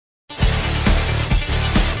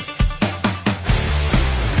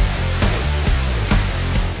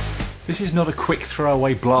This is not a quick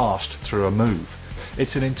throwaway blast through a move.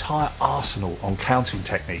 It's an entire arsenal on counting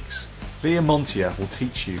techniques. Liam Montier will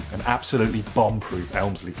teach you an absolutely bomb-proof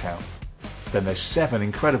Elmsley count. Then there's 7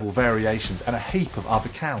 incredible variations and a heap of other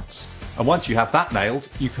counts. And once you have that nailed,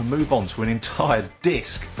 you can move on to an entire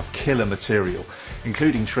disc of killer material,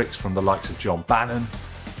 including tricks from the likes of John Bannon,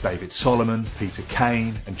 David Solomon, Peter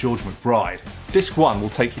Kane and George McBride. Disc 1 will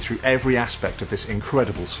take you through every aspect of this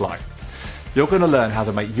incredible sleight. You're going to learn how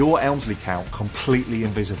to make your Elmsley count completely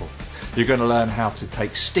invisible. You're going to learn how to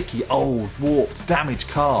take sticky, old, warped, damaged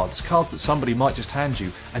cards that somebody might just hand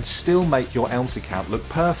you, and still make your Elmsley count look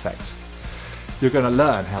perfect. You're going to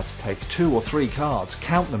learn how to take 2 or 3 cards,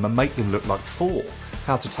 count them and make them look like 4.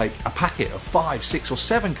 How to take a packet of 5, 6 or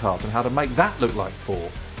 7 cards and how to make that look like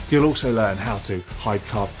 4. You'll also learn how to hide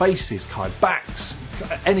card faces, card backs,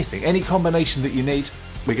 anything, any combination that you need,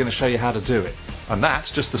 we're going to show you how to do it. And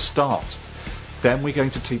that's just the start. Then we're going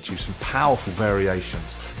to teach you some powerful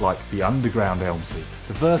variations like the underground Elmsley,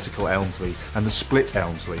 the vertical Elmsley and the split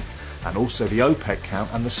Elmsley, and also the Opec count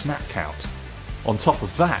and the snap count. On top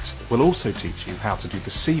of that, we'll also teach you how to do the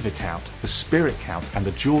Seaver count, the Spirit count and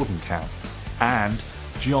the Jordan count, and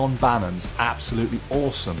John Bannon's absolutely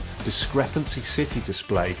awesome Discrepancy City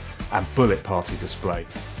display and Bullet Party display.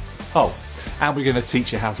 Oh, and we're going to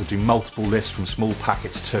teach you how to do multiple lifts from small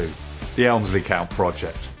packets too. The ELMSLEY Count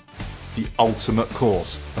Project. The ultimate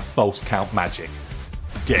course for false count magic.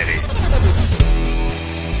 Get in!